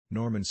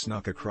Norman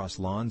snuck across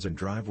lawns and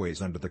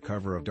driveways under the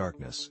cover of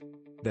darkness.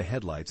 The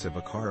headlights of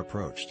a car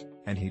approached,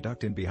 and he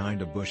ducked in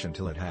behind a bush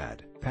until it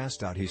had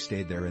passed out. He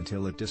stayed there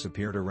until it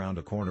disappeared around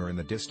a corner in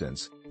the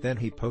distance, then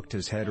he poked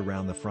his head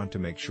around the front to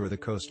make sure the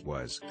coast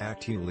was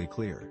actually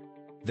clear.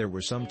 There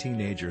were some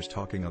teenagers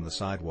talking on the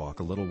sidewalk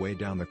a little way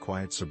down the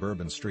quiet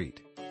suburban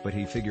street, but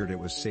he figured it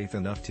was safe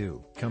enough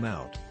to come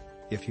out.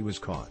 If he was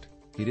caught,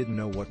 he didn't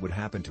know what would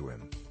happen to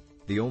him.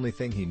 The only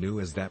thing he knew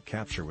is that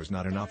capture was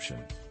not an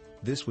option.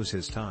 This was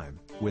his time,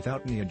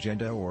 without any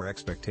agenda or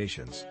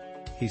expectations.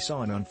 He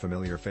saw an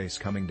unfamiliar face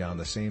coming down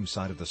the same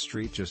side of the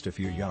street just a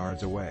few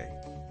yards away.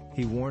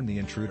 He warned the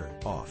intruder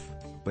off,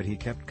 but he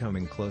kept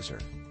coming closer.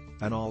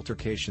 An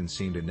altercation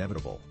seemed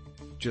inevitable.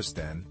 Just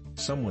then,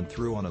 someone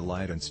threw on a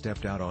light and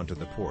stepped out onto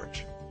the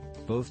porch.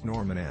 Both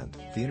Norman and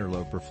the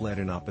interloper fled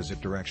in opposite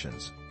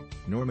directions.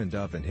 Norman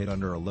dove and hid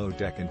under a low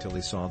deck until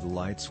he saw the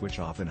light switch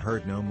off and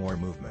heard no more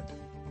movement.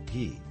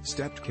 He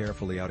stepped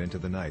carefully out into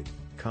the night,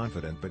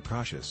 confident but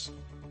cautious.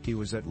 He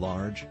was at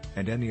large,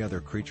 and any other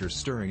creatures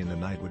stirring in the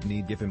night would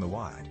need give him a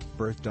wide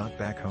berth.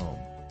 Back home,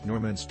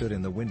 Norman stood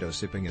in the window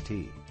sipping a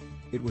tea.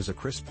 It was a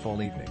crisp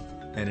fall evening,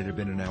 and it had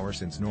been an hour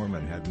since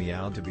Norman had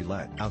meowed to be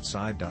let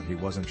outside. He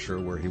wasn't sure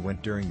where he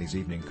went during these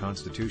evening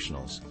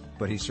constitutionals,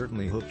 but he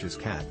certainly hoped his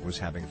cat was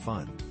having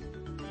fun.